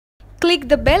Click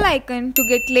the bell icon to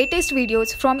get latest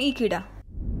videos from Ekeeda.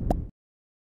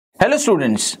 Hello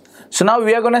students, so now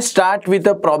we are going to start with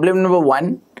the problem number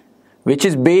 1, which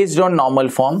is based on normal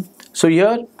form. So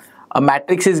here a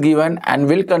matrix is given and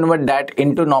we'll convert that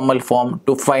into normal form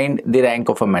to find the rank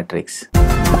of a matrix.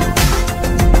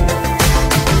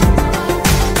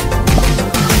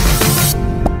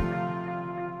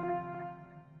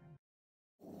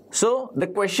 So the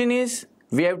question is,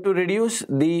 we have to reduce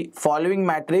the following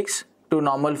matrix to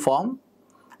normal form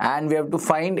and we have to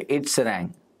find its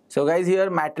rank. So guys, here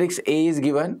matrix A is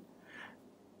given.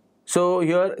 So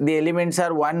here the elements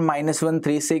are 1, minus 1,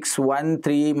 3, 6, 1,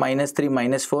 3, minus 3,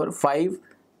 minus 4, 5,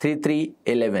 3, 3,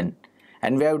 11.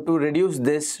 And we have to reduce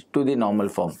this to the normal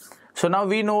form. So now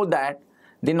we know that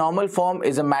the normal form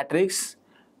is a matrix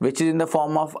which is in the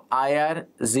form of IR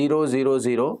 0, 0,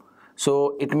 0.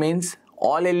 So it means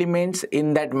all elements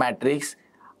in that matrix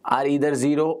are either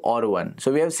 0 or 1.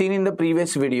 So we have seen in the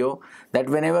previous video that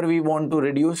whenever we want to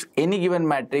reduce any given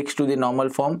matrix to the normal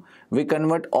form, we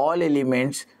convert all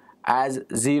elements as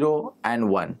 0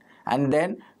 and 1. And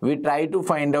then we try to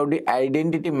find out the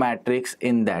identity matrix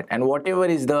in that. And whatever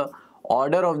is the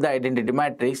order of the identity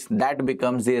matrix, that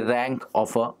becomes the rank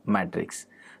of a matrix.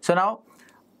 So now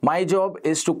my job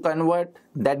is to convert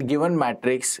that given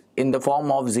matrix in the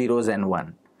form of zeros and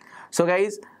 1. So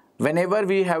guys, whenever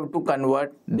we have to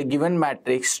convert the given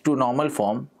matrix to normal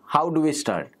form, how do we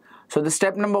start? So the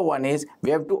step number 1 is we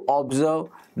have to observe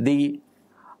the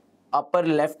upper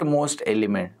leftmost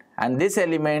element, and this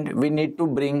element we need to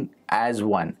bring as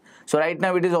 1. So right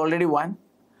now it is already 1,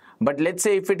 but let's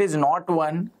say if it is not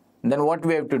 1, then what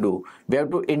we have to do? We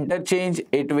have to interchange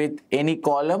it with any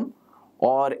column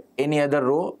or any other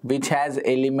row which has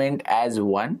element as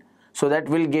 1, so that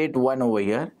we'll get 1 over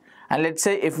here. And let's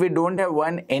say if we don't have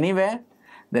 1 anywhere,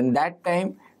 then that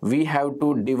time we have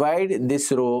to divide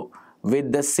this row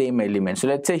with the same element. So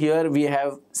let's say here we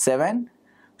have 7.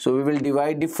 So we will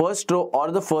divide the first row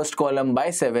or the first column by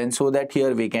 7 so that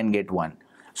here we can get 1.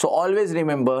 So always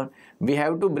remember, we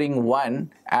have to bring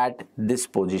 1 at this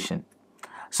position.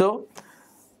 So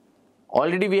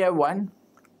already we have 1.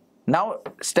 Now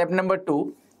step number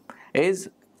 2 is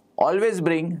always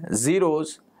bring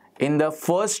zeros in the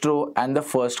first row and the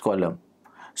first column.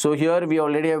 So here we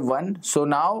already have 1. So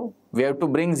now we have to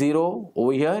bring 0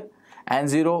 over here and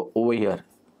 0 over here.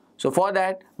 So for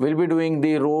that we'll be doing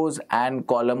the rows and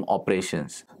column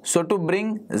operations. So to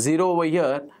bring 0 over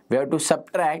here, we have to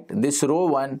subtract this row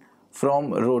 1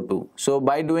 from row 2. So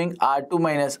by doing R2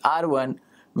 minus R1,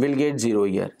 we'll get 0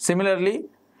 here. Similarly,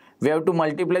 we have to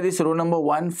multiply this row number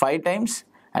 1 5 times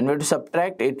and we have to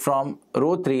subtract it from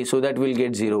row 3 so that we'll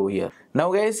get 0 here.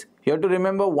 Now guys, you have to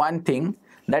remember one thing,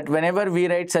 that whenever we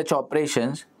write such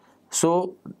operations,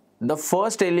 so the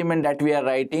first element that we are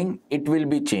writing, it will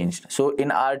be changed. So in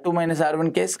R2 minus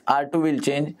R1 case, R2 will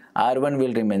change, R1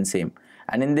 will remain same.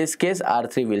 And in this case,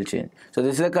 R3 will change. So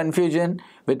this is a confusion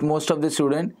with most of the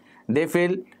students. They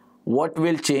feel what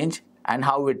will change and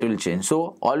how it will change.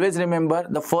 So always remember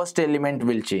the first element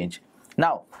will change.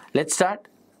 Now let's start.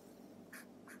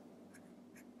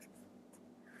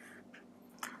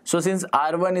 So since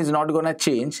R1 is not gonna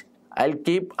change, I'll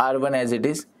keep R1 as it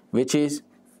is, which is,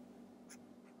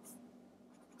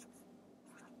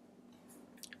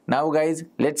 now guys,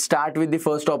 let's start with the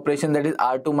first operation, that is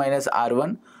R2 minus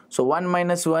R1. So 1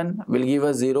 minus 1 will give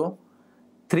us 0.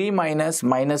 3 minus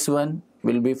minus 1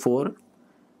 will be 4.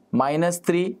 Minus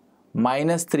 3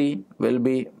 will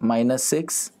be minus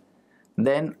 6.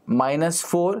 Then minus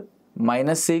 4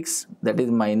 minus 6, that is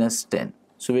minus 10.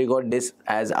 So we got this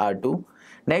as R2.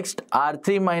 Next,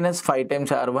 R3 minus 5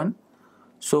 times R1.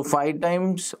 So 5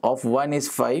 times of 1 is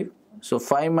 5. So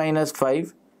 5 minus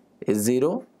 5 is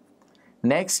 0.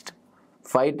 Next,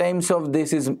 5 times of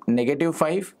this is negative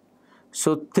 5.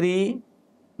 So 3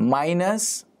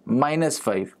 minus minus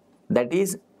 5, that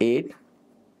is 8.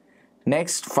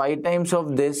 Next, 5 times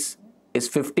of this is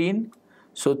 15.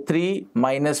 So 3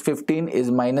 minus 15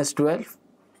 is minus 12.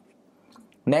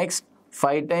 Next,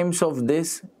 5 times of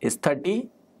this is 30.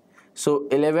 So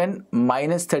 11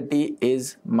 minus 30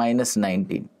 is minus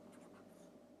 19.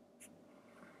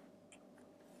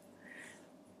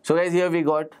 So guys, here we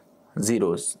got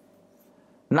zeros.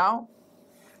 Now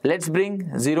let's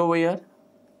bring 0 over here.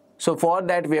 So for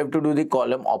that we have to do the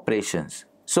column operations.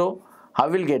 So how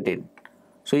we'll get it?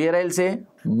 So here I'll say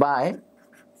by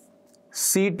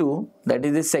C2, that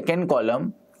is the second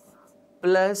column,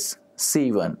 plus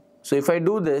C1. So if I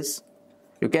do this,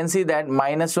 you can see that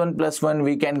minus 1 plus 1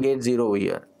 we can get 0 over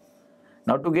here.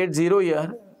 Now to get 0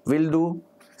 here, we'll do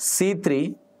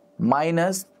C3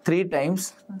 minus 3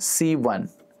 times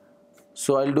C1.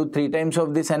 So I'll do 3 times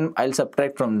of this and I'll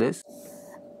subtract from this.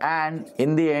 And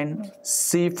in the end,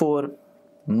 C4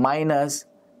 minus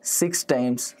 6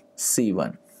 times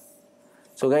C1.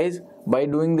 So guys, by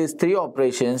doing these 3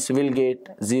 operations, we'll get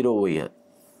 0 over here.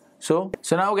 So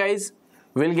now guys,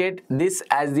 we'll get this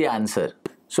as the answer.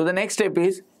 So the next step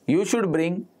is, you should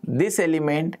bring this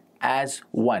element as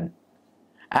 1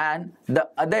 and the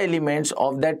other elements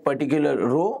of that particular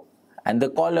row and the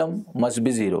column must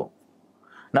be 0.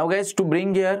 Now guys, to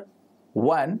bring here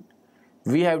 1,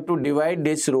 we have to divide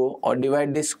this row or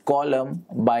divide this column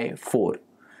by 4.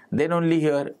 Then only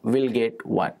here we'll get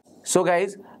 1. So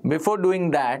guys, before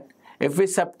doing that, if we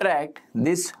subtract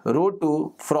this row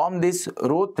 2 from this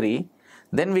row 3,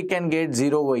 then we can get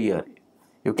 0 over here.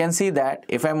 You can see that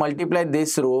if I multiply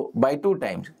this row by 2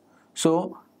 times,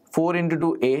 so 4 into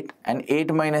 2, 8, and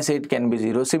 8 minus 8 can be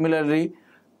 0. Similarly,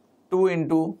 2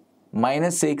 into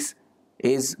minus 6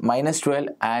 is minus 12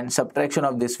 and subtraction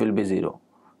of this will be 0.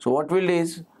 So what we'll do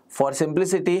is, for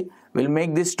simplicity, we'll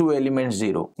make these 2 elements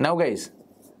 0. Now guys,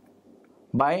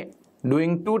 by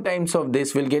doing 2 times of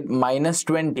this, we'll get minus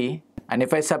 20, and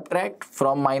if I subtract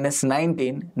from minus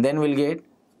 19, then we'll get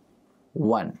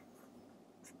 1.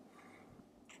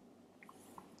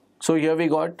 So here we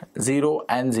got 0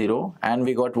 and 0 and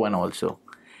we got 1 also.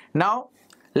 Now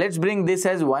let's bring this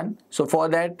as 1. So for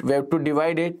that we have to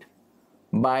divide it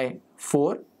by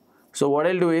 4. So what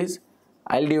I'll do is,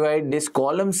 I'll divide this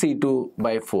column C2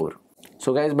 by 4.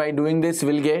 So guys, by doing this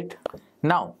we'll get,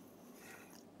 now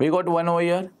we got 1 over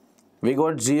here, we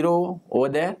got 0 over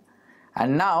there,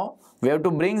 and now we have to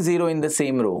bring 0 in the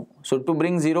same row. So to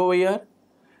bring 0 over here,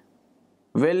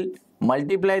 we'll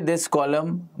multiply this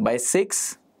column by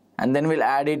 6 and then we'll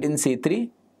add it in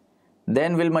C3.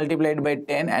 Then we'll multiply it by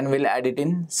 10 and we'll add it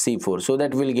in C4, so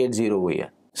that we'll get 0 over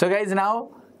here. So guys,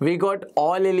 now we got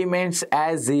all elements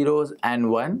as 0s and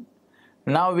 1.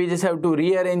 Now we just have to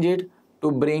rearrange it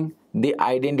to bring the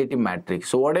identity matrix.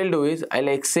 So what I'll do is, I'll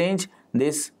exchange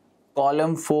this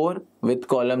column 4 with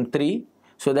column 3,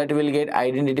 so that we'll get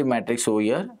identity matrix over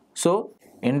here. So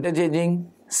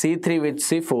interchanging C3 with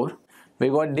C4, we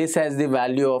got this as the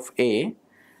value of A,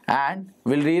 and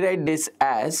we'll rewrite this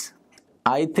as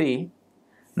I3,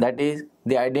 that is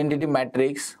the identity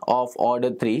matrix of order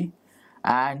 3,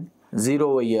 and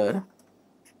 0 over here.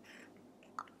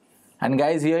 And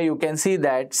guys, here you can see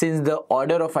that since the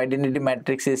order of identity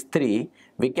matrix is 3,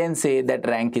 we can say that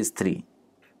rank is 3.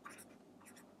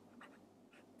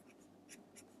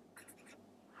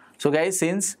 So guys,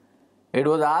 since it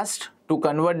was asked to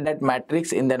convert that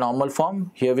matrix in the normal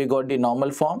form, here we got the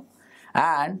normal form,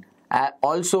 and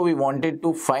also we wanted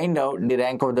to find out the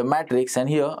rank of the matrix, and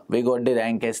here we got the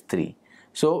rank as 3.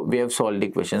 So we have solved the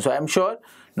question. So I am sure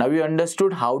now you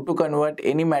understood how to convert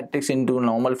any matrix into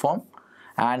normal form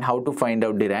and how to find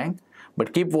out the rank.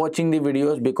 But keep watching the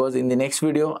videos, because in the next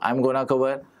video I'm gonna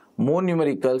cover more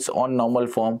numericals on normal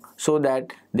form, so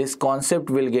that this concept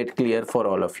will get clear for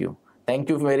all of you. Thank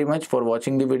you very much for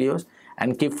watching the videos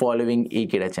and keep following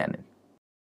Ekeeda channel.